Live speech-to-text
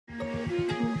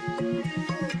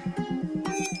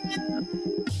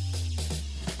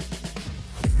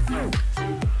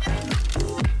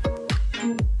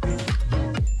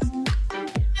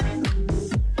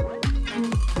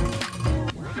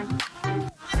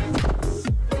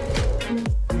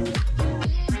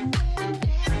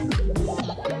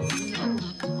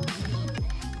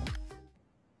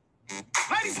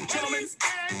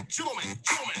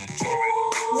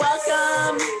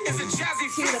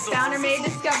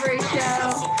Discovery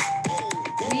Show.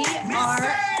 We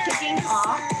are kicking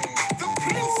off.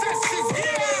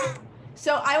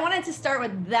 So I wanted to start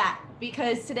with that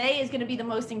because today is going to be the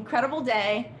most incredible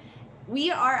day. We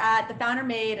are at the Founder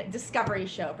Made Discovery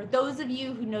Show. For those of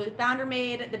you who know Founder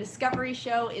Made, the Discovery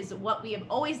Show is what we have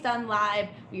always done live.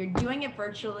 We are doing it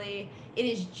virtually. It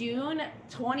is June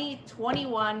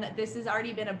 2021. This has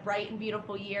already been a bright and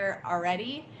beautiful year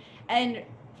already. And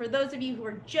for those of you who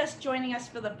are just joining us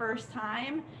for the first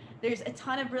time, there's a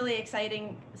ton of really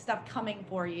exciting stuff coming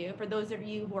for you. For those of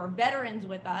you who are veterans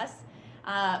with us,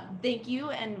 thank you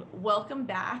and welcome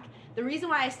back. The reason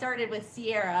why I started with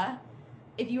Sierra,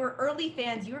 if you are early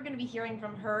fans, you are going to be hearing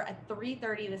from her at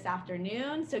 3:30 this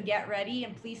afternoon. So get ready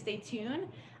and please stay tuned.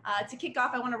 To kick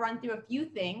off, I want to run through a few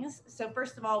things. So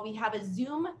first of all, we have a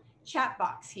Zoom chat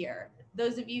box here.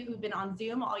 Those of you who've been on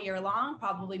Zoom all year long,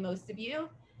 probably most of you,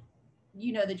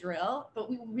 you know the drill, but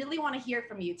we really want to hear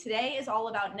from you. Today is all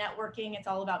about networking. It's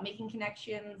all about making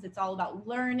connections. It's all about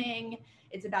learning.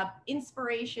 It's about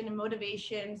inspiration and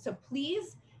motivation. So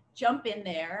please jump in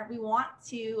there. We want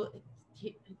to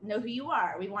know who you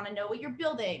are. We want to know what you're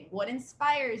building, what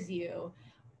inspires you,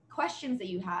 questions that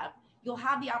you have. You'll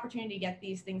have the opportunity to get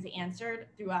these things answered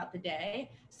throughout the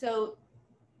day. So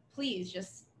please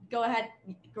just go ahead.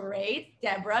 Great.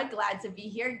 Deborah, glad to be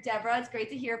here. Deborah, it's great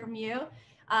to hear from you.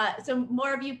 So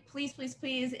more of you, please, please,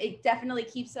 please. It definitely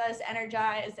keeps us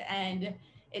energized and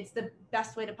it's the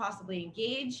best way to possibly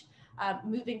engage.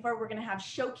 Moving forward, we're going to have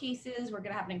showcases. We're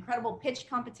going to have an incredible pitch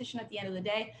competition at the end of the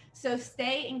day. So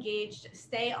stay engaged,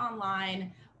 stay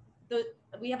online.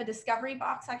 We have a discovery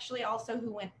box actually also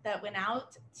that went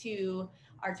out to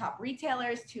our top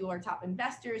retailers, to our top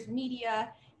investors, media,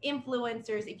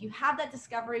 influencers. If you have that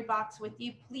discovery box with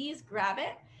you, please grab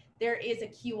it. There is a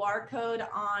QR code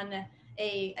on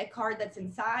a card that's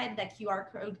inside. That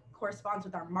QR code corresponds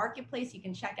with our marketplace. You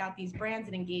can check out these brands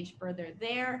and engage further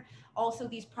there. Also,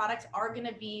 these products are going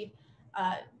to be,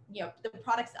 the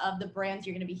products of the brands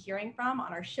you're going to be hearing from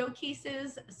on our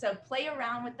showcases. So play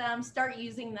around with them, start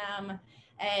using them.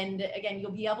 And again,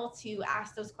 you'll be able to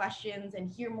ask those questions and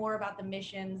hear more about the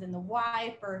missions and the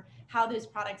why for how those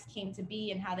products came to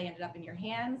be and how they ended up in your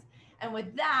hands. And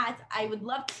with that, I would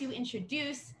love to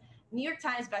introduce New York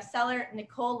Times bestseller,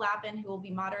 Nicole Lapin, who will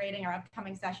be moderating our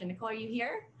upcoming session. Nicole, are you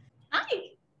here?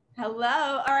 Hi.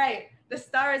 Hello. All right. The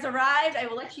star has arrived. I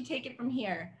will let you take it from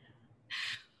here.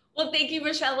 Well, thank you,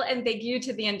 Michelle, and thank you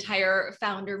to the entire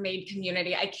Founder Made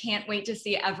community. I can't wait to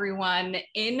see everyone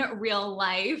in real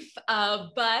life,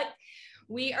 but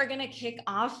we are going to kick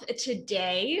off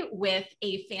today with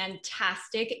a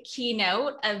fantastic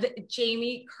keynote of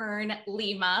Jamie Kern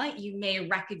Lima. You may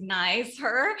recognize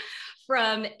her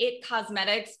from It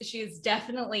Cosmetics. She is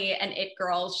definitely an It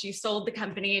girl. She sold the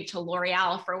company to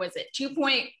L'Oreal for, was it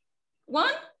 2.1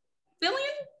 billion?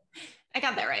 I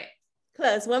got that right.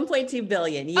 Close, 1.2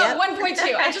 billion. Yep. Oh,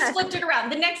 1.2. I just flipped it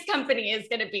around. The next company is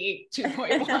going to be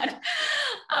 2.1.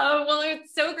 Well,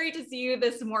 it's so great to see you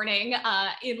this morning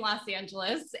in Los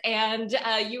Angeles. And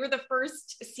you were the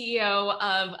first CEO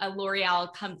of a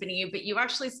L'Oreal company, but you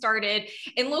actually started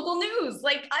in local news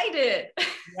like I did.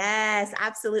 Yes,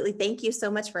 absolutely. Thank you so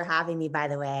much for having me, by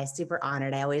the way. Super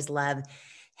honored. I always love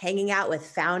hanging out with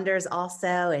founders also.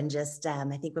 And just, I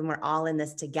think when we're all in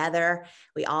this together,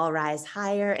 we all rise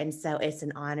higher. And so it's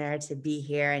an honor to be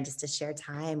here and just to share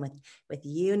time with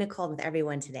you, Nicole, and with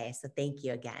everyone today. So thank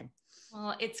you again.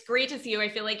 Well, it's great to see you. I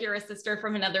feel like you're a sister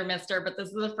from another mister, but this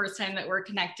is the first time that we're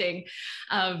connecting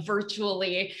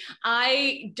virtually.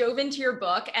 I dove into your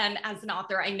book, and as an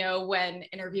author, I know when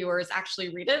interviewers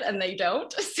actually read it and they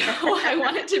don't. So I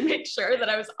wanted to make sure that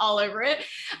I was all over it.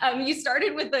 You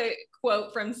started with a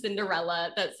quote from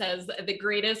Cinderella that says, "The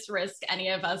greatest risk any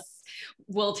of us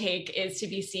will take is to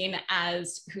be seen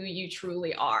as who you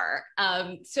truly are."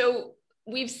 So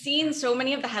we've seen so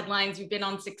many of the headlines. You've been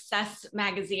on Success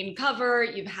magazine cover.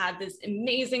 You've had this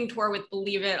amazing tour with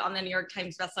Believe It on the New York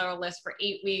Times bestseller list for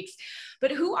 8 weeks.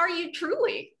 But who are you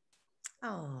truly?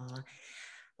 Oh,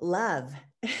 love.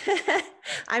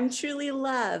 I'm truly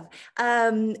love.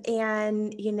 And,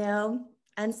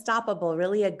 unstoppable,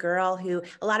 really a girl who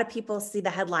a lot of people see the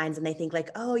headlines and they think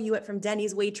like, oh, you went from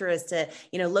Denny's waitress to,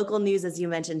 local news, as you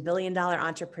mentioned, billion-dollar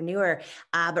entrepreneur.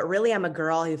 But really I'm a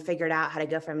girl who figured out how to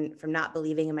go from not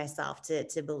believing in myself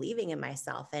to believing in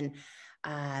myself. And,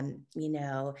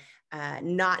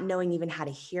 not knowing even how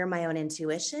to hear my own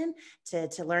intuition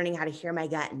to learning how to hear my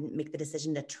gut and make the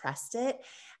decision to trust it.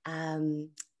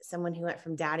 Someone who went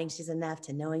from doubting she's enough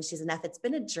to knowing she's enough. It's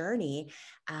been a journey.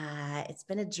 It's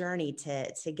been a journey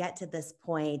to get to this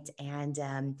point. And,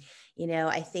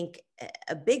 I think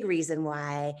a big reason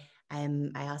why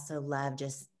I also love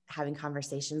just having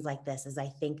conversations like this is I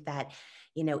think that,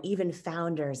 you know, even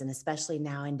founders, and especially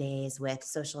nowadays with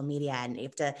social media, and you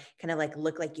have to kind of like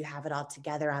look like you have it all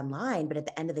together online. But at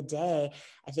the end of the day,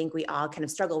 I think we all kind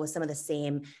of struggle with some of the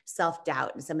same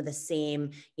self-doubt and some of the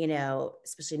same, you know,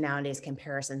 especially nowadays,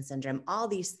 comparison syndrome, all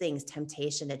these things,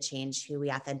 temptation to change who we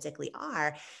authentically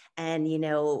are. And, you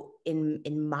know,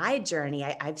 in my journey,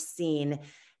 I've seen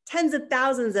tens of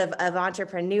thousands of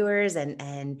entrepreneurs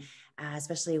and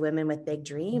especially women with big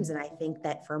dreams. And I think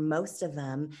that for most of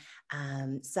them,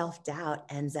 self-doubt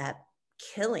ends up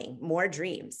killing more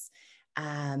dreams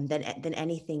than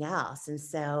anything else. And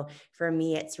so for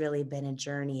me, it's really been a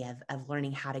journey of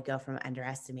learning how to go from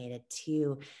underestimated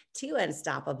to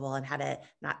unstoppable, and how to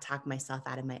not talk myself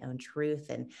out of my own truth.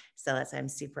 And so I'm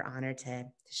super honored to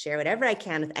share whatever I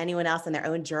can with anyone else on their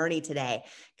own journey today.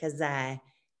 Because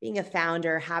being a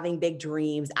founder, having big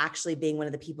dreams, actually being one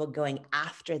of the people going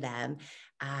after them,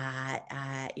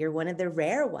 you're one of the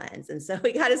rare ones. And so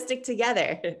we got to stick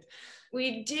together.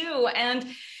 We do. And,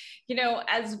 you know,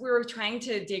 as we're trying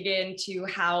to dig into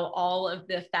how all of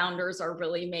the founders are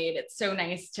really made, it's so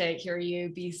nice to hear you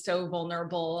be so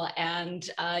vulnerable and,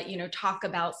 you know, talk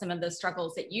about some of the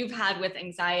struggles that you've had with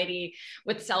anxiety,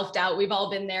 with self-doubt. We've all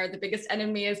been there. The biggest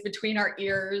enemy is between our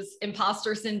ears,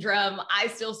 imposter syndrome. I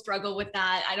still struggle with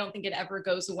that. I don't think it ever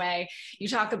goes away. You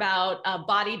talk about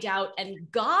body doubt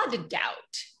and God doubt.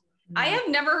 I have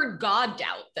never heard God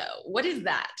doubt, though. What is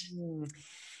that?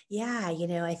 Yeah, you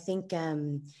know, I think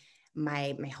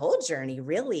my whole journey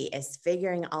really is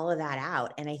figuring all of that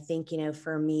out. And I think, you know,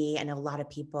 for me, I know a lot of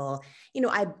people, you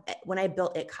know, when I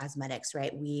built It Cosmetics,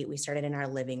 right, we started in our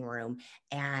living room,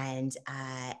 and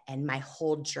my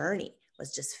whole journey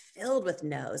was just filled with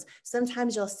no's.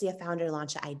 Sometimes you'll see a founder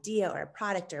launch an idea or a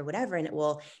product or whatever, and it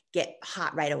will get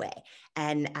hot right away.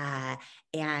 And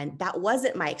that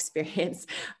wasn't my experience.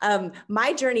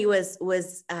 My journey was,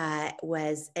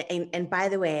 and by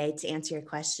the way, to answer your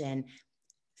question,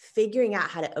 figuring out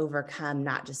how to overcome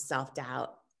not just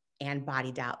self-doubt and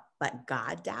body doubt, but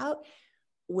God doubt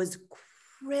was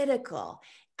critical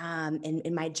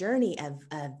in my journey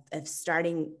of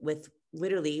starting with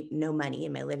literally no money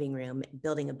in my living room,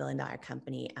 building $1 billion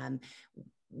company,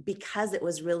 because it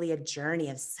was really a journey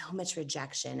of so much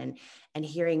rejection and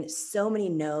hearing so many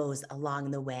no's along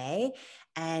the way,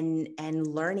 and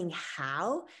learning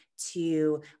how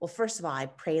to, well, first of all, I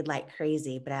prayed like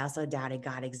crazy, but I also doubted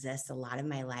God exists a lot in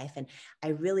my life. And I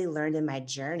really learned in my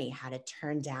journey how to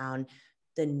turn down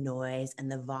the noise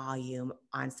and the volume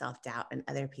on self-doubt and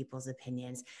other people's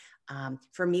opinions.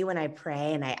 For me, when I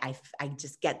pray and I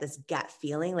just get this gut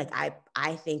feeling, like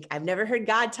I think I've never heard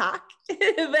God talk,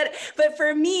 but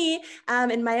for me,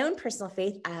 in my own personal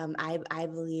faith, I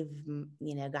believe,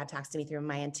 you know, God talks to me through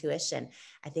my intuition.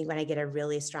 I think when I get a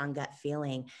really strong gut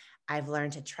feeling, I've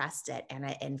learned to trust it.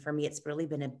 And for me, it's really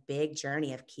been a big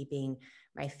journey of keeping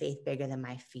my faith bigger than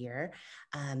my fear.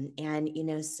 And, you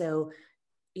know, so,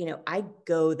 you know, I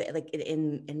go there, like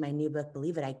in my new book,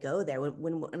 Believe It, I go there.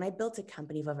 When I built a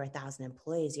company of over 1,000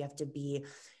 employees, you have to be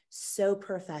so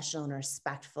professional and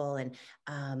respectful.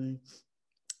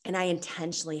 And I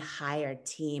intentionally hired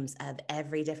teams of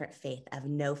every different faith, of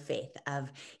no faith,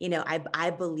 of, you know, I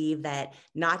believe that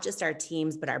not just our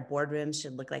teams, but our boardrooms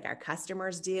should look like our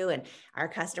customers do. And our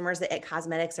customers at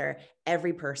Cosmetics are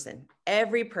every person,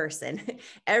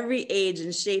 every age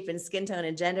and shape and skin tone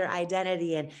and gender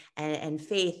identity and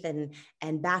faith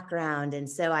and background. And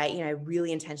so I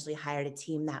really intentionally hired a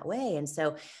team that way. And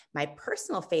so my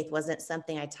personal faith wasn't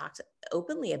something I talked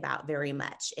openly about very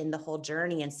much in the whole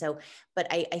journey. And so, but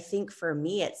I think for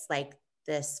me, it's like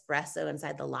the espresso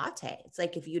inside the latte. It's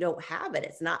like, if you don't have it,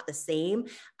 it's not the same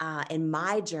in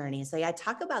my journey. So yeah, I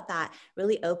talk about that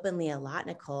really openly a lot,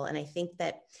 Nicole. And I think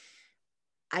that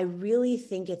I really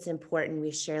think it's important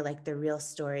we share like the real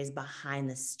stories behind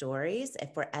the stories if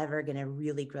we're ever going to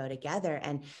really grow together.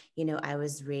 And, you know, I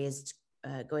was raised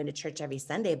going to church every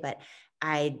Sunday, but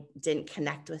I didn't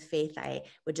connect with faith. I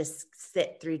would just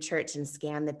sit through church and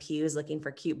scan the pews looking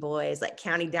for cute boys, like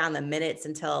counting down the minutes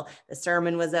until the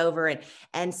sermon was over.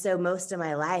 And so most of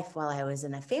my life, while I was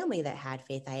in a family that had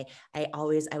faith, I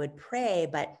would pray,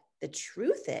 but the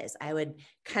truth is I would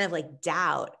kind of like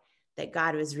doubt that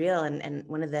God was real. And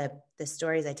one of the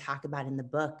stories I talk about in the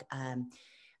book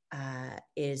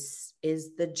is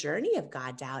the journey of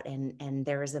God doubt. And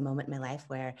there was a moment in my life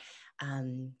where I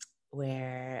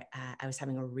was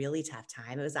having a really tough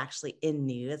time. It was actually in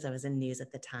news. I was in news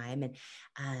at the time.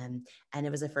 And it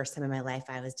was the first time in my life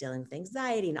I was dealing with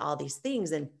anxiety and all these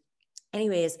things. And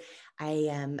Anyways,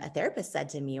 a therapist said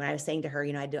to me when I was saying to her,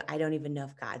 I don't even know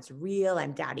if God's real.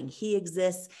 I'm doubting he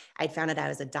exists. I'd found out I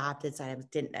was adopted. So I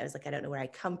was like, I don't know where I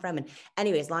come from. And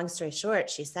anyways, long story short,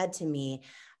 she said to me,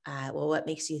 well, what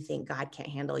makes you think God can't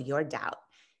handle your doubt?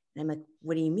 And I'm like,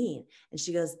 what do you mean? And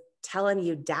she goes, tell him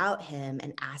you doubt him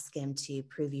and ask him to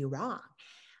prove you wrong.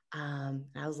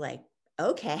 I was like,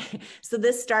 okay. So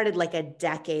this started like a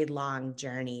decade-long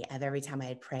journey of every time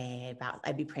I'd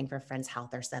be praying for a friend's health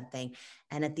or something.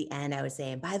 And at the end I would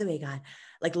say, and by the way, God,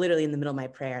 like literally in the middle of my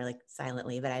prayer, like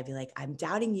silently, but I'd be like, I'm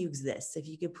doubting you exist. If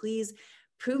you could please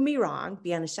prove me wrong,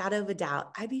 beyond a shadow of a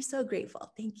doubt, I'd be so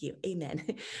grateful. Thank you. Amen.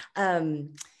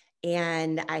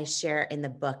 And I share in the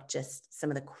book just some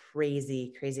of the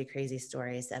crazy, crazy, crazy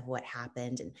stories of what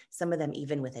happened. And some of them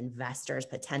even with investors,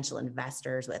 potential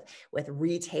investors, with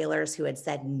retailers who had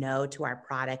said no to our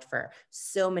product for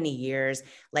so many years,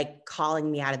 like calling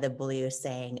me out of the blue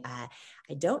saying, I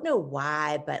don't know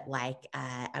why, but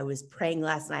I was praying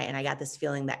last night and I got this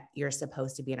feeling that you're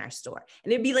supposed to be in our store.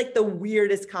 And it'd be like the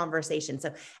weirdest conversation.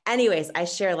 So anyways, I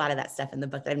share a lot of that stuff in the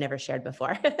book that I've never shared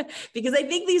before because I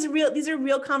think these are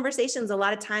real conversations. A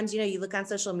lot of times, you look on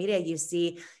social media, you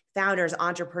see founders,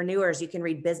 entrepreneurs, you can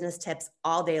read business tips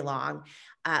all day long.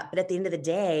 But at the end of the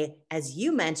day, as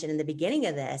you mentioned in the beginning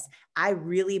of this, I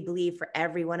really believe for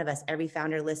every one of us, every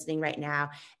founder listening right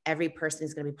now, every person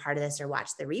who's going to be part of this or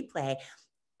watch the replay,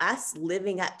 us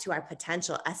living up to our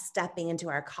potential, us stepping into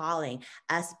our calling,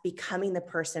 us becoming the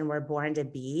person we're born to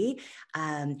be.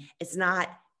 It's not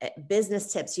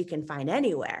business tips you can find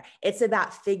anywhere. It's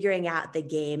about figuring out the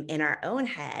game in our own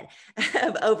head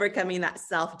of overcoming that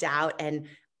self-doubt and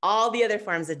all the other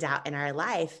forms of doubt in our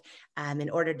life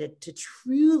in order to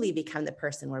truly become the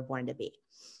person we're born to be.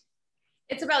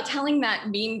 It's about telling that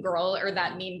mean girl or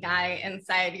that mean guy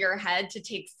inside your head to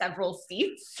take several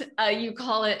seats. You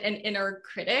call it an inner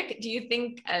critic. Do you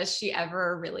think she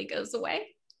ever really goes away?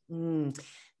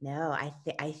 No,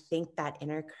 I think that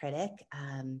inner critic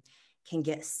can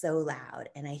get so loud.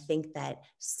 And I think that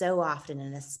so often,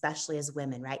 and especially as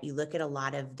women, right, you look at a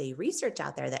lot of the research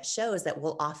out there that shows that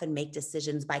we'll often make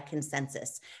decisions by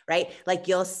consensus, right? Like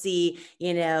you'll see,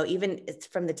 even it's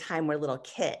from the time we're little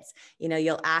kids,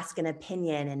 you'll ask an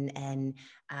opinion and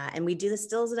we do this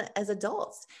still as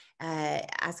adults,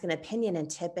 ask an opinion.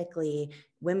 And typically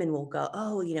women will go,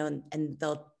 oh, and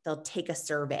they'll take a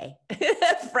survey,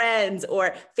 friends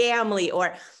or family,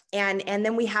 and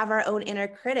then we have our own inner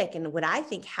critic. And what I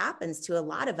think happens to a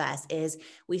lot of us is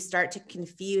we start to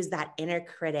confuse that inner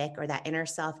critic or that inner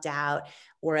self-doubt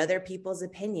or other people's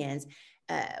opinions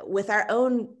with our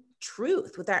own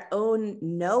truth, with our own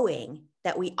knowing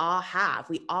that we all have.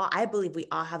 I believe we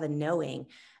all have a knowing.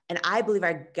 And I believe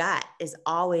our gut is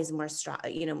always more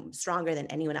stronger than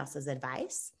anyone else's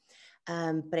advice.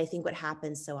 But I think what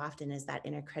happens so often is that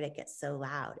inner critic gets so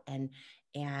loud and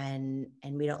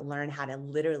we don't learn how to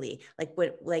literally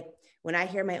when I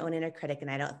hear my own inner critic, and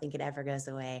I don't think it ever goes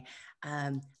away.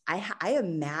 I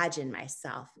imagine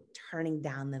myself turning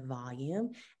down the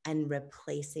volume and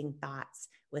replacing thoughts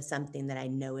with something that I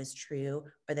know is true,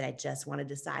 or that I just want to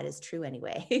decide is true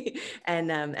anyway. And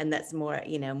that's more,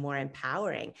 more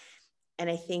empowering. And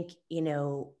I think,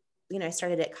 I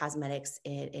started at cosmetics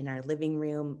in our living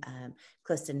room,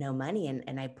 close to no money.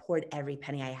 And I poured every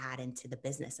penny I had into the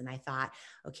business. And I thought,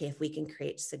 okay, if we can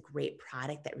create just a great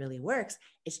product that really works,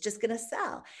 it's just going to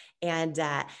sell. And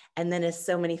then as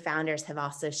so many founders have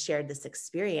also shared this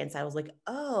experience, I was like,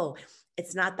 oh,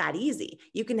 it's not that easy.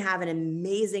 You can have an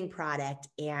amazing product.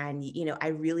 And, I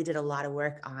really did a lot of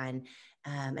work on,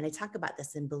 and I talk about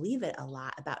this and believe it a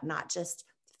lot, about not just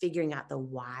figuring out the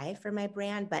why for my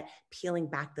brand, but peeling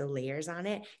back the layers on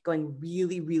it, going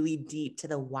really, really deep to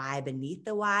the why beneath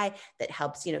the why that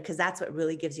helps, because that's what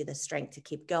really gives you the strength to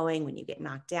keep going when you get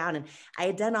knocked down. And I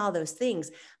had done all those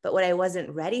things, but what I wasn't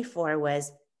ready for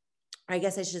was, or I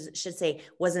guess I should say,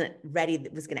 wasn't ready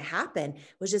that was going to happen,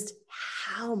 was just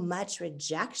how much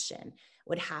rejection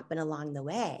would happen along the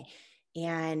way.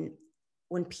 And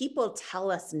when people tell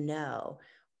us no,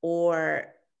 or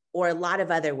a lot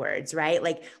of other words, right?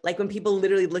 Like when people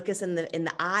literally look us in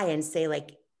the eye and say,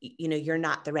 like, you're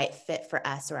not the right fit for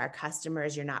us or our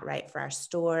customers, you're not right for our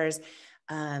stores.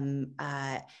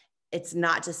 It's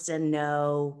not just a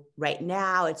no right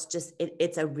now. It's just,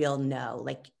 it's a real no.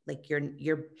 Like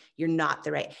you're not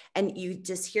the right. And you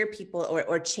just hear people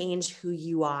or change who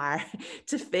you are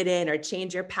to fit in, or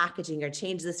change your packaging, or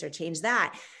change this or change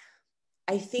that.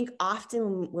 I think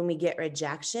often when we get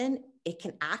rejection, it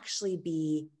can actually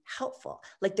be helpful.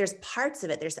 Like there's parts of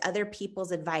it, there's other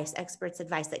people's advice, experts'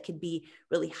 advice that could be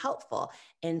really helpful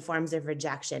in forms of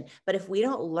rejection. But if we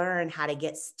don't learn how to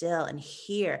get still and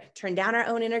hear, turn down our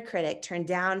own inner critic, turn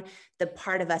down the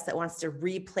part of us that wants to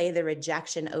replay the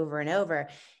rejection over and over,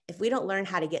 if we don't learn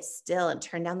how to get still and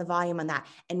turn down the volume on that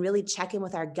and really check in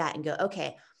with our gut and go,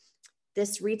 okay,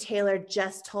 this retailer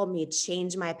just told me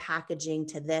change my packaging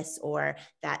to this, or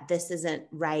that this isn't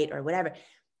right, or whatever.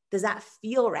 Does that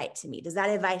feel right to me? Does that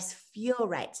advice feel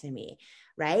right to me?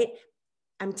 Right?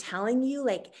 I'm telling you,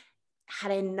 like,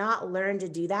 had I not learned to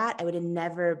do that, I would have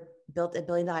never built $1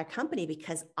 billion company,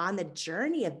 because on the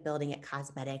journey of building It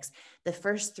Cosmetics, the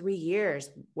first 3 years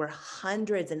were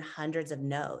hundreds and hundreds of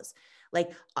no's.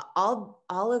 Like all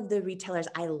of the retailers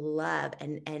I love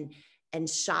and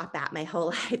shop at my whole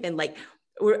life. And like,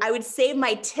 I would save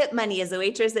my tip money as a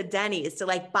waitress at Denny's to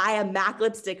like buy a MAC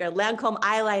lipstick or Lancome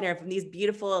eyeliner from these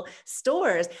beautiful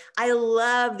stores. I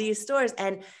love these stores.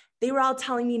 And they were all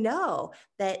telling me no,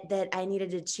 that I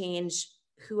needed to change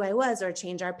who I was, or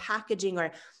change our packaging,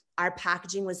 or our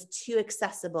packaging was too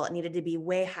accessible. It needed to be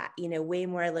way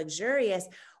more luxurious,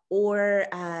 or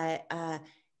I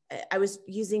was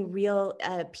using real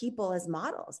people as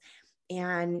models.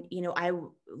 And, and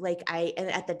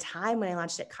at the time when I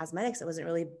launched It Cosmetics, it wasn't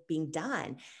really being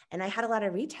done. And I had a lot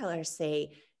of retailers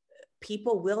say,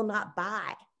 people will not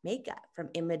buy makeup from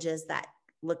images that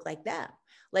look like them.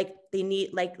 Like they need,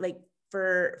 and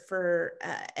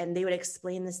they would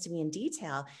explain this to me in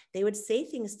detail. They would say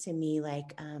things to me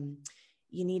like,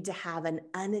 you need to have an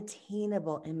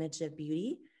unattainable image of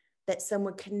beauty that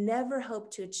someone could never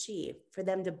hope to achieve for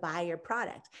them to buy your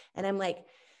product. And I'm like,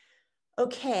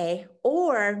 okay,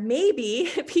 or maybe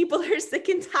people are sick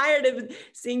and tired of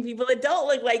seeing people that don't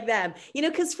look like them,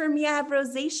 because for me, I have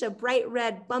rosacea, bright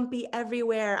red, bumpy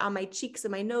everywhere on my cheeks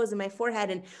and my nose and my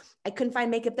forehead. And I couldn't find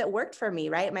makeup that worked for me,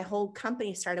 right? My whole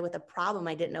company started with a problem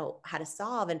I didn't know how to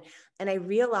solve. And I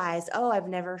realized, I've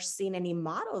never seen any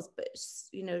models, but,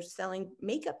 selling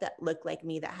makeup that look like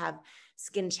me, that have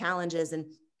skin challenges.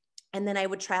 And then I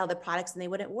would try all the products and they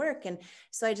wouldn't work. And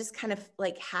so I just kind of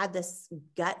like had this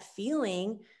gut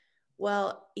feeling,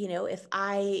 well, if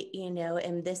I,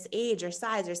 am this age or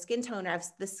size or skin tone, or have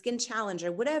the skin challenge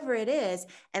or whatever it is,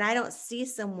 and I don't see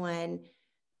someone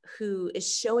who is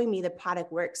showing me the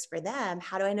product works for them,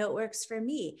 how do I know it works for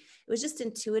me? It was just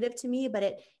intuitive to me, but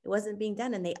it wasn't being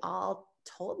done. And they all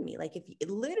told me, like,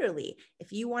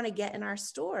 if you want to get in our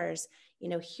stores,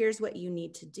 here's what you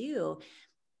need to do.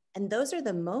 And those are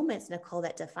the moments, Nicole,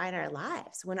 that define our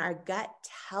lives, when our gut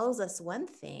tells us one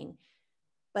thing,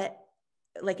 but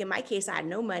like in my case, I had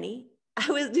no money. I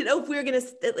was, if we were going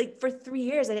to, like for 3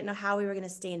 years, I didn't know how we were going to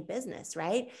stay in business.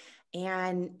 Right.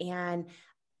 And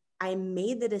I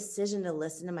made the decision to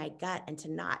listen to my gut and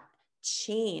to not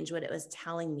change what it was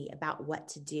telling me about what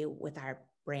to do with our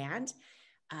brand.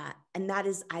 And that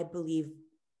is, I believe,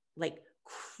 like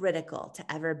critical to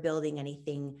ever building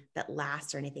anything that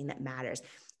lasts or anything that matters.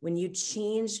 When you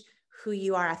change who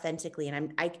you are authentically,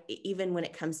 and even when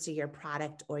it comes to your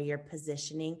product or your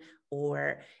positioning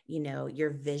or, your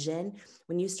vision,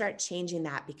 when you start changing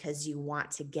that because you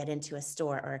want to get into a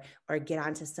store or get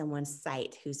onto someone's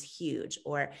site who's huge,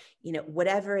 or,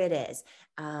 whatever it is,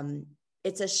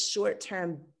 it's a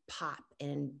short-term pop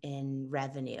in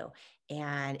revenue,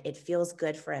 and it feels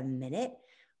good for a minute,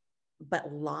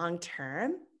 but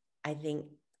long-term, I think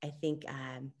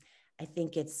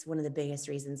it's one of the biggest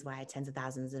reasons why tens of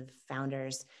thousands of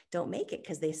founders don't make it,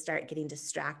 because they start getting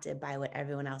distracted by what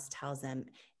everyone else tells them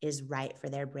is right for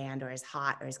their brand, or is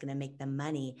hot, or is going to make them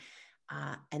money.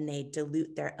 And they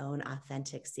dilute their own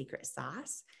authentic secret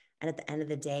sauce. And at the end of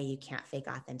the day, you can't fake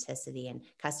authenticity, and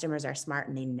customers are smart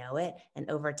and they know it. And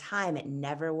over time, it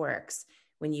never works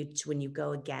when you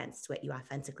go against what you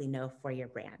authentically know for your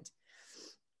brand.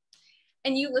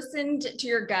 And you listened to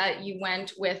your gut, you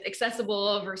went with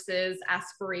accessible versus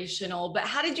aspirational, but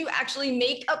how did you actually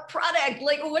make a product?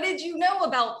 Like, what did you know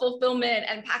about fulfillment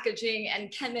and packaging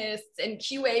and chemists and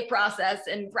QA process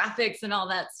and graphics and all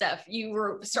that stuff? You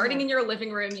were starting in your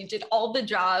living room, you did all the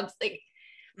jobs, like,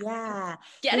 yeah,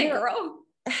 get it, girl.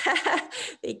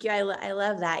 Thank you. I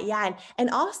love that. Yeah. And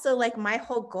also, like, my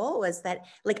whole goal was that,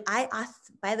 like, I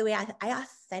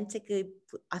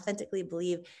authentically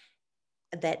believe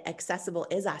that accessible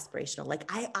is aspirational. Like,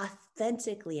 I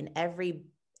authentically, in every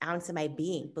ounce of my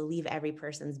being, believe every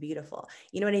person's beautiful.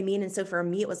 You know what I mean? And so for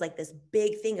me, it was like this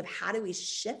big thing of how do we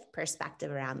shift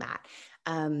perspective around that?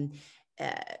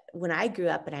 When I grew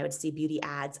up and I would see beauty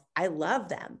ads, I love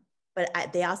them, but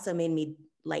they also made me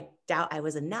like doubt I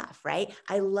was enough, right?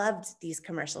 I loved these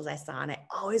commercials I saw and I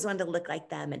always wanted to look like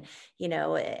them. And, you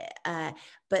know,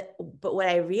 but what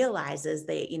I realized is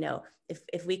that, you know,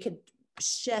 if we could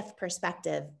shift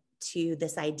perspective to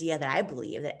this idea that I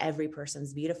believe that every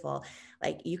person's beautiful,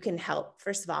 like you can help,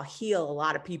 first of all, heal a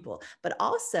lot of people, but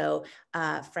also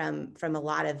from a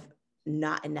lot of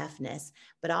not enoughness.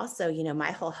 But also, you know,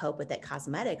 my whole hope with It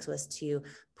Cosmetics was to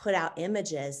put out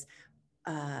images,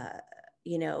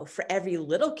 you know, for every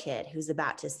little kid who's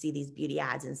about to see these beauty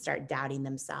ads and start doubting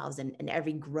themselves, and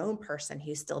every grown person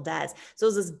who still does. So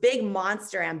it was this big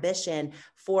monster ambition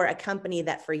for a company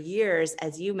that for years,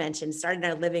 as you mentioned, started in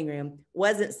our living room,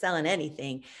 wasn't selling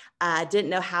anything,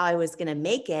 didn't know how I was going to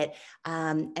make it.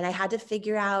 And I had to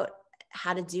figure out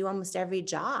how to do almost every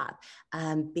job,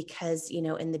 because, you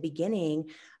know, in the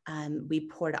beginning, we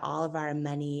poured all of our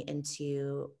money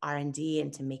into R&D,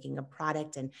 into making a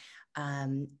product. And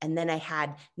then I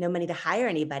had no money to hire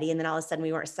anybody. And then all of a sudden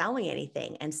we weren't selling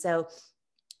anything. And so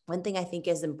one thing I think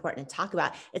is important to talk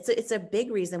about, it's a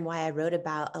big reason why I wrote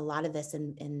about a lot of this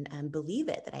in Believe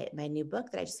It, my new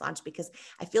book that I just launched, because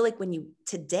I feel like when you,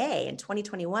 today in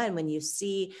 2021, when you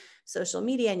see social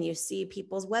media and you see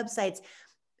people's websites,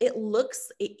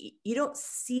 you don't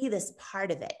see this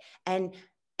part of it. And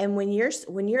when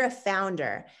you're a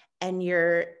founder and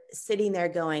you're sitting there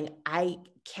going, I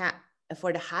can't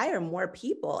afford to hire more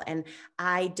people, and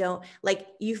I don't, like,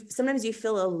 sometimes you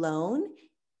feel alone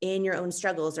in your own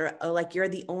struggles, or like you're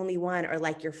the only one, or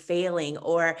like you're failing,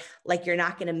 or like you're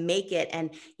not going to make it.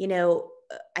 And, you know,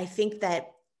 I think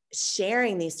that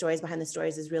sharing these stories behind the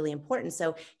stories is really important.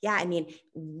 So yeah, I mean,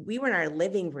 we were in our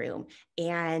living room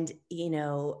and, you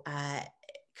know,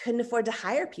 couldn't afford to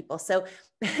hire people. So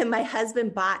my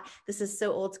husband bought, this is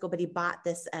so old school, but he bought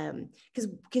this,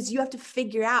 because you have to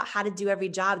figure out how to do every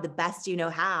job the best you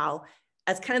know how.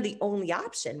 That's kind of the only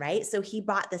option, right? So he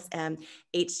bought this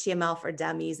HTML for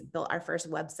Dummies, built our first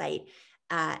website.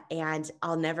 And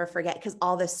I'll never forget, because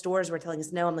all the stores were telling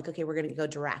us no. I'm like, okay, we're going to go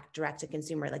direct to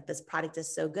consumer. Like, this product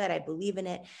is so good. I believe in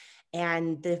it.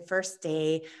 And the first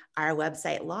day our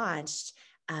website launched,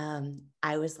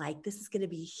 I was like, this is going to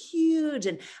be huge.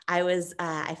 And I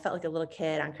felt like a little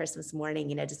kid on Christmas morning,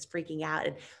 you know, just freaking out.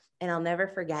 And I'll never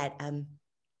forget,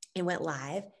 it went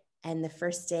live. And the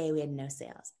first day we had no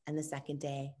sales. And the second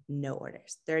day, no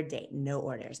orders. Third day, no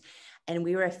orders. And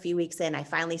we were a few weeks in. I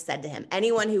finally said to him,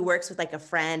 anyone who works with like a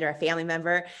friend or a family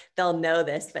member, they'll know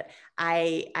this. But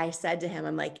I said to him,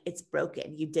 I'm like, it's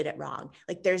broken. You did it wrong.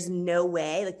 Like, there's no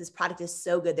way, like, this product is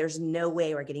so good. There's no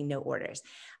way we're getting no orders.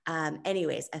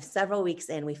 Anyways, several weeks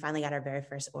in, we finally got our very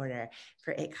first order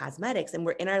for It Cosmetics, and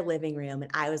we're in our living room,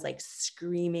 and I was like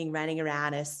screaming, running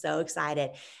around. I was so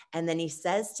excited. And then he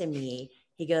says to me,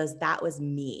 he goes, that was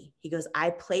me. He goes,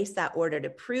 I placed that order to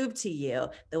prove to you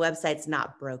the website's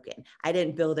not broken. I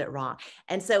didn't build it wrong.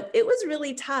 And so it was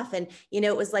really tough. And, you know,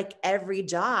 it was like every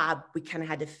job we kind of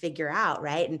had to figure out,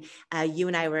 right? And you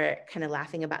and I were kind of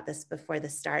laughing about this before the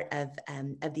start of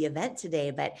the event today.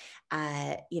 But,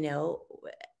 you know,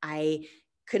 I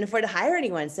couldn't afford to hire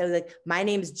anyone. So, like, my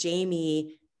name's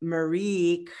Jamie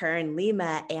Marie Kern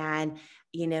Lima. And,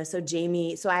 you know, so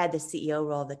I had the CEO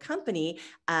role of the company,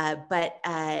 but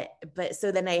so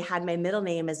then I had my middle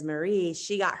name as Marie.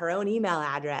 She got her own email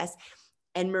address,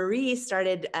 and Marie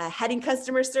started heading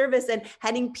customer service and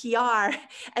heading PR.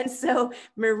 And so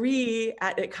Marie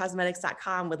at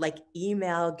cosmetics.com would like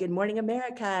email Good Morning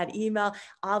America and email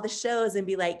all the shows and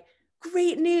be like,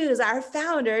 great news, our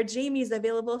founder, Jamie's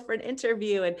available for an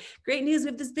interview, and great news, we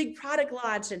have this big product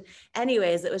launch. And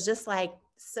anyways, it was just like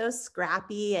so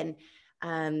scrappy and,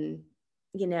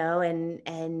 you know,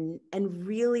 and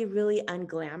really, really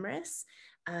unglamorous.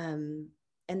 And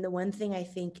the one thing I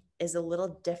think is a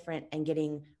little different and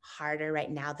getting harder right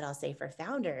now that I'll say for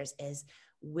founders is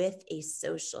with a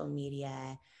social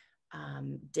media,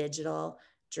 digital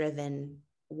driven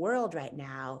world right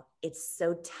now, it's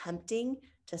so tempting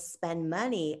to spend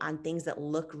money on things that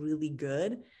look really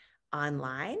good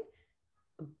online,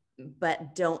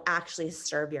 but don't actually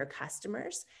serve your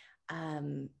customers.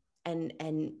 And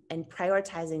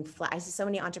prioritizing I see so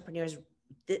many entrepreneurs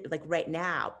like right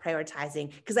now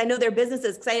prioritizing, because I know their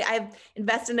businesses, because I've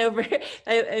invested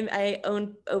in I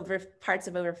own over parts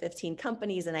of over 15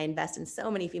 companies, and I invest in so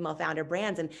many female founder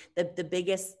brands. And the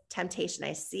biggest temptation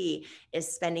I see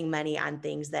is spending money on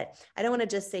things that I don't want to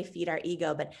just say feed our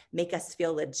ego, but make us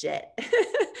feel legit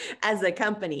as a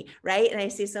company, right? And I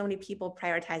see so many people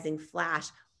prioritizing flash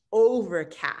over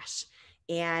cash.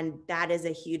 And that is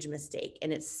a huge mistake.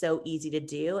 And it's so easy to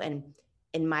do. And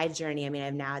in my journey, I mean,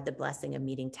 I've now had the blessing of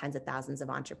meeting tens of thousands of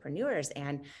entrepreneurs.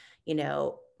 And, you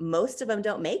know, most of them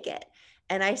don't make it.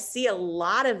 And I see a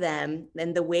lot of them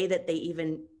and the way that they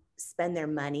even spend their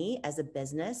money as a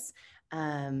business.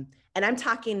 And I'm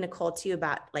talking, Nicole, too,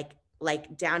 about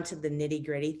like down to the nitty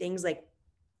gritty things. Like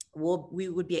we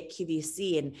would be at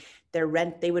QVC and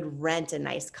they would rent a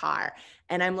nice car.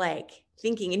 And I'm like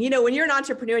thinking, and when you're an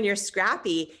entrepreneur and you're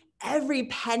scrappy, every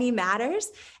penny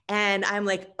matters. And I'm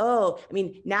like, oh, I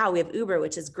mean, now we have Uber,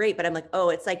 which is great, but I'm like, oh,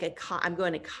 it's like I'm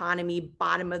going economy,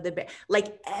 bottom of the,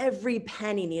 like every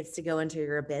penny needs to go into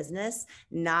your business,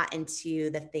 not into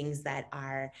the things that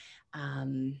are,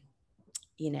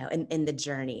 in the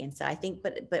journey. And so I think,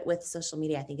 but with social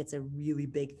media, I think it's a really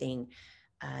big thing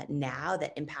now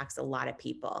that impacts a lot of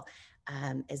people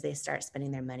as they start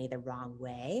spending their money the wrong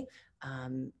way,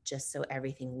 just so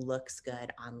everything looks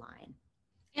good online.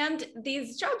 And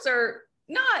these jobs are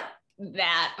not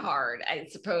that hard, I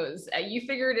suppose. You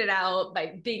figured it out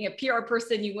by being a PR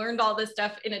person. You learned all this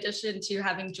stuff in addition to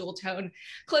having jewel tone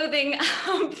clothing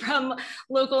from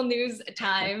local news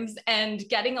times and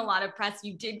getting a lot of press.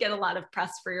 You did get a lot of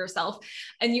press for yourself.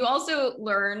 And you also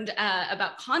learned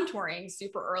about contouring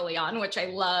super early on, which I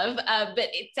love. But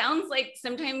it sounds like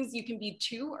sometimes you can be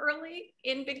too early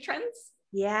in big trends.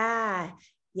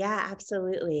 Yeah,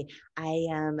 absolutely.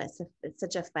 It's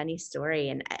such a funny story.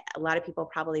 And a lot of people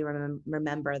probably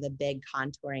remember the big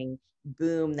contouring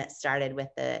boom that started with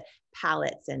the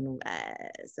palettes and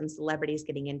some celebrities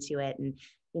getting into it. And,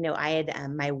 I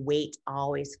had, my weight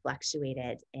always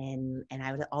fluctuated and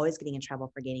I was always getting in trouble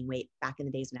for gaining weight back in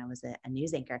the days when I was a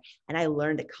news anchor, and I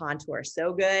learned to contour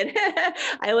so good.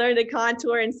 I learned to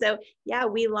contour. And so, yeah,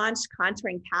 we launched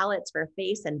contouring palettes for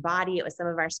face and body. It was some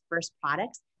of our first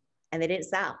products. And they didn't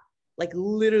sell, like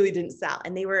literally didn't sell.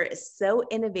 And they were so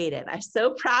innovative. I'm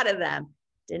so proud of them.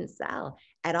 Didn't sell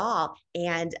at all.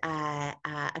 And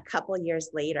a couple of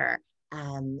years later,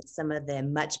 some of the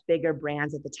much bigger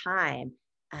brands at the time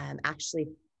actually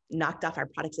knocked off our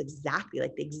products exactly,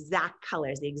 like the exact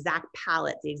colors, the exact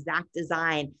palette, the exact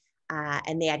design.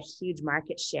 And they had huge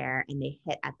market share and they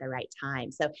hit at the right time.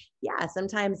 So yeah,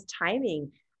 sometimes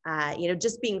timing,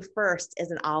 just being first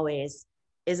isn't always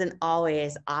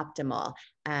optimal.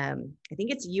 I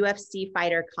think it's UFC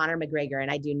fighter Conor McGregor, and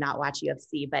I do not watch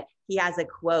UFC, but he has a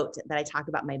quote that I talk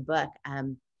about in my book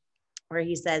where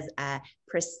he says,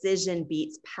 precision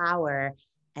beats power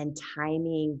and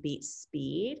timing beats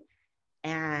speed.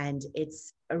 And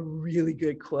it's a really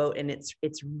good quote. And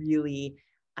it's really,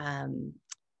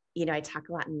 I talk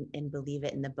a lot and believe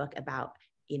it in the book about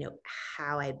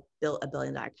how I built $1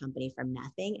 billion company from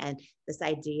nothing. And this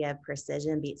idea of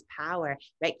precision beats power,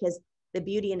 right? Because the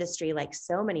beauty industry, like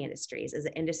so many industries, is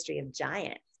an industry of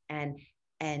giants. And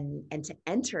to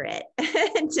enter it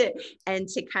and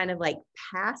to kind of like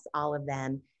pass all of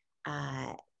them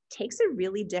takes a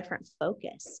really different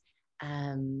focus.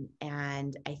 And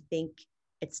I think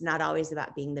it's not always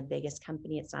about being the biggest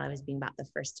company. It's not always being about the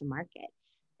first to market.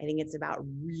 I think it's about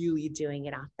really doing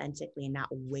it authentically and not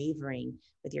wavering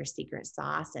with your secret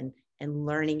sauce and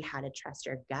learning how to trust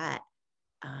your gut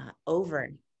over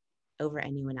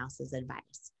anyone else's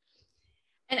advice.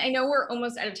 And I know we're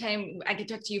almost out of time. I could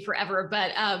talk to you forever,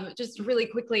 but just really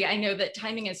quickly, I know that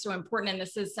timing is so important. And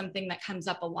this is something that comes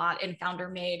up a lot in Founder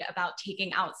Made about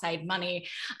taking outside money.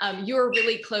 You're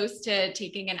really close to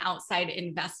taking an outside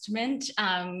investment.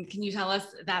 Can you tell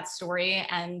us that story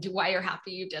and why you're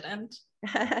happy you didn't?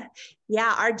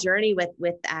 Yeah, our journey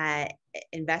with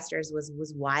investors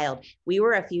was wild. We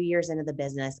were a few years into the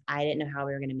business. I didn't know how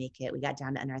we were going to make it. We got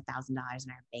down to under $1,000 in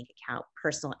our bank account,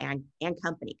 personal and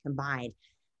company combined.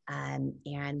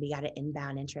 And we got an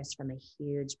inbound interest from a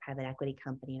huge private equity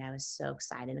company. And I was so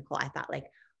excited, Nicole. I thought like,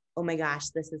 oh my gosh,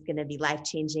 this is going to be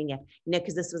life-changing. If,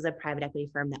 because this was a private equity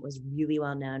firm that was really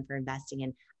well known for investing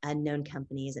in unknown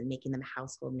companies and making them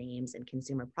household names and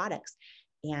consumer products.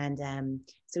 And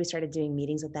so we started doing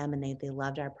meetings with them and they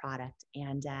loved our product.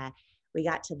 And we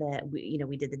got to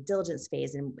we did the diligence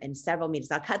phase and several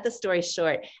meetings. I'll cut the story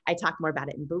short. I talk more about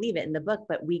it and believe it in the book,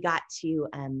 but we got to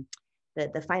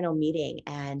the final meeting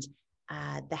and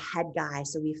the head guy,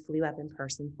 so we flew up in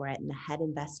person for it, and the head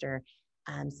investor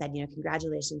said,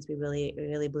 congratulations, we really,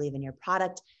 really believe in your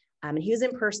product. And he was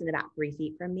in person about 3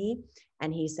 feet from me.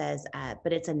 And he says,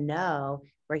 but it's a no,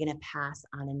 we're going to pass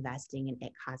on investing in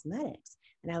IT Cosmetics.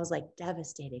 And I was like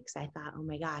devastated because I thought, oh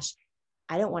my gosh,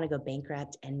 I don't want to go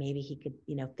bankrupt. And maybe he could,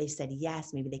 if they said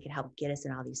yes, maybe they could help get us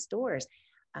in all these stores.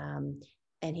 And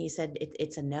he said,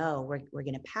 it's a no, we're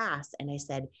going to pass. And I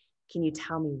said, can you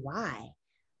tell me why?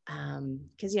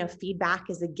 Because, feedback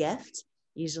is a gift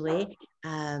usually.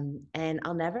 And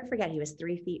I'll never forget, he was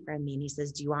 3 feet from me and he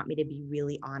says, do you want me to be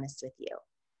really honest with you?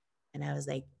 And I was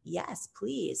like, yes,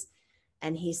 please.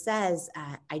 And he says,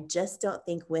 I just don't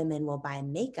think women will buy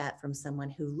makeup from someone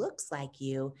who looks like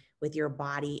you with your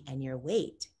body and your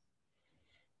weight.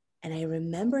 And I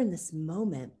remember in this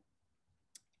moment,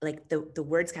 like the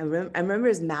words kind of, I remember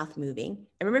his mouth moving.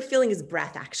 I remember feeling his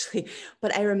breath actually,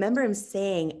 but I remember him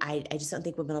saying, I just don't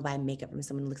think women will buy makeup from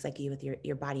someone who looks like you with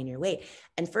your body and your weight.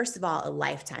 And first of all, a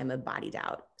lifetime of body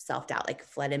doubt, self-doubt, like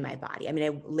flooded my body. I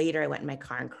mean, later I went in my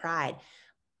car and cried,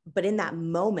 but in that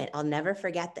moment, I'll never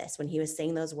forget this. When he was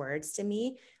saying those words to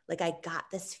me, like I got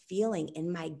this feeling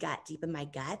in my gut, deep in my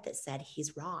gut that said,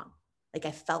 he's wrong. Like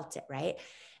I felt it, right?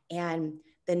 And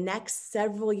the next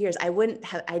several years, I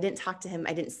didn't talk to him.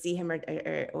 I didn't see him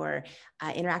or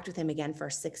interact with him again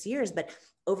for 6 years, but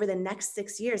over the next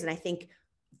 6 years. And I think,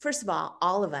 first of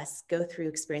all of us go through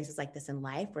experiences like this in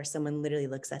life where someone literally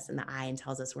looks us in the eye and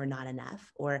tells us we're not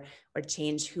enough or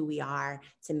change who we are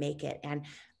to make it. And,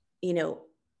 you know,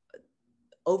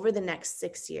 over the next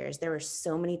 6 years, there were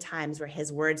so many times where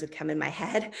his words would come in my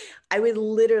head. I would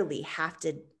literally have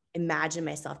to imagine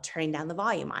myself turning down the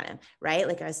volume on him, right?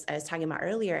 Like I was talking about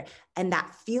earlier. And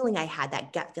that feeling I had,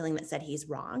 that gut feeling that said he's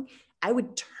wrong, I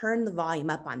would turn the volume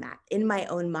up on that in my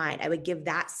own mind. I would give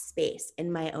that space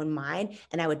in my own mind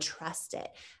and I would trust it.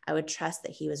 I would trust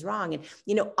that he was wrong. And,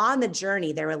 you know, on the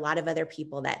journey, there were a lot of other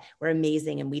people that were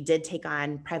amazing. And we did take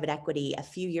on private equity a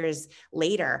few years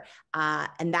later.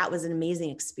 And that was an amazing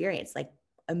experience, like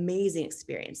amazing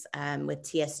experience with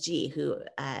TSG,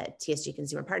 TSG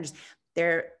Consumer Partners.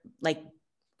 They're like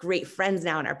great friends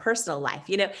now in our personal life.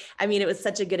 You know, I mean, it was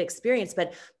such a good experience,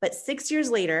 but 6 years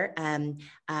later,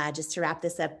 just to wrap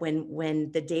this up,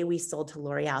 when the day we sold to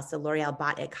L'Oreal, so L'Oreal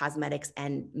bought It Cosmetics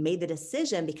and made the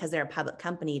decision, because they're a public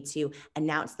company, to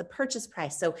announce the purchase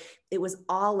price. So it was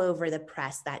all over the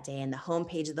press that day and the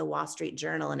homepage of the Wall Street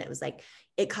Journal. And it was like,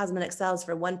 It Cosmetics sells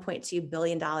for $1.2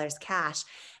 billion cash.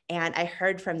 And I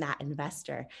heard from that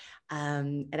investor,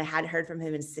 and I hadn't heard from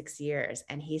him in 6 years.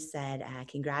 And he said,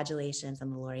 congratulations on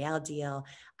the L'Oreal deal.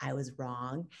 I was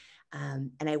wrong.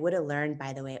 And I would have learned,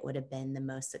 by the way, it would have been the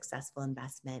most successful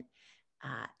investment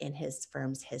in his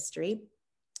firm's history.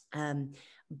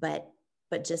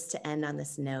 But just to end on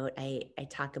this note, I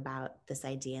talk about this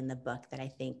idea in the book that I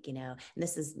think, you know, and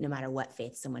this is no matter what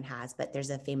faith someone has, but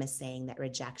there's a famous saying that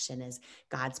rejection is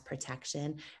God's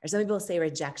protection. Or some people say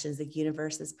rejection is the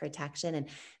universe's protection. And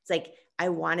it's like, I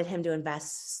wanted him to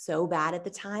invest so bad at the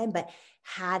time, but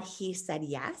had he said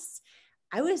yes,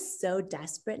 I was so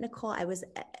desperate, Nicole. I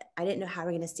didn't know how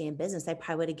we're going to stay in business. I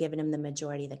probably would have given him the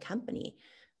majority of the company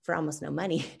for almost no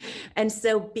money. And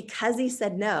so because he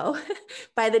said no,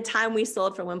 by the time we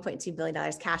sold for $1.2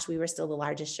 billion cash, we were still the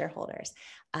largest shareholders.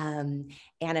 And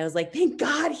I was like, thank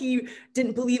God he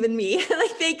didn't believe in me.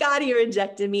 Like, thank God he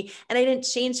rejected me. And I didn't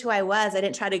change who I was. I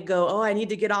didn't try to go, oh, I need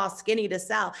to get all skinny to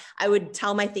sell. I would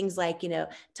tell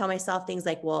myself things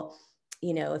like, well,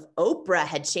 you know, if Oprah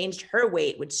had changed her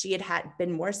weight, would she had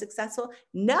been more successful?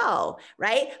 No,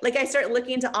 right? Like I start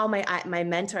looking into all my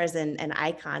mentors and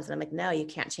icons, and I'm like, no, you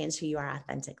can't change who you are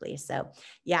authentically. So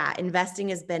yeah, investing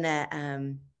has been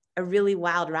a really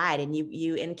wild ride, and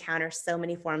you encounter so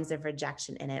many forms of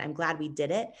rejection in it. I'm glad we did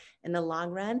it in the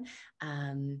long run.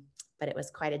 But it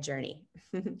was quite a journey.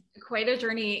 Quite a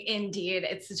journey indeed.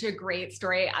 It's such a great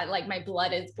story. My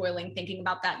blood is boiling thinking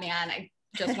about that man. I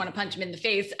just want to punch him in the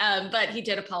face. But he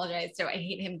did apologize. So I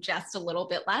hate him just a little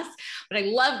bit less. But I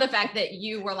love the fact that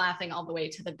you were laughing all the way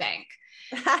to the bank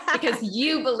because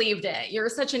you believed it. You're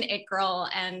such an it girl.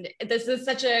 And this is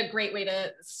such a great way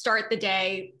to start the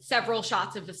day. Several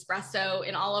shots of espresso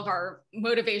in all of our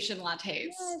motivation lattes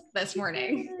this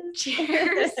morning.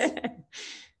 Cheers.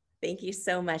 Thank you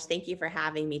so much. Thank you for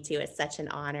having me too. It's such an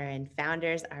honor, and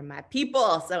founders are my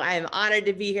people. So I'm honored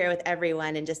to be here with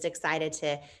everyone and just excited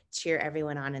to cheer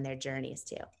everyone on in their journeys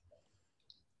too.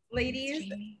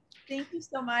 Ladies, thank you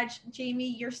so much.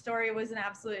 Jamie, your story was an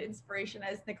absolute inspiration.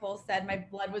 As Nicole said, my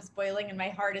blood was boiling and my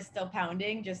heart is still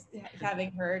pounding just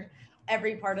having heard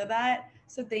every part of that.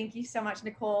 So thank you so much,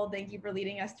 Nicole. Thank you for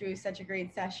leading us through such a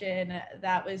great session.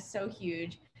 That was so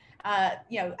huge.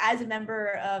 As a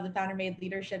member of the Founder Made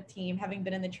leadership team, having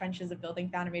been in the trenches of building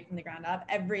Founder Made from the ground up,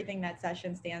 everything that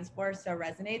session stands for so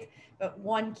resonates. But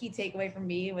one key takeaway from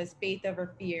me was faith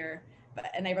over fear.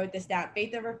 And I wrote this down: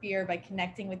 faith over fear by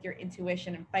connecting with your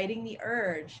intuition and fighting the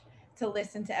urge to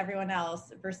listen to everyone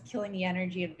else versus killing the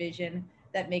energy and vision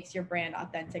that makes your brand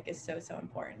authentic is so, so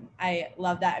important. I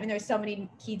love that. I mean, there's so many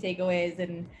key takeaways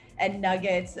and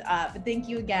nuggets, but thank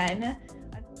you again.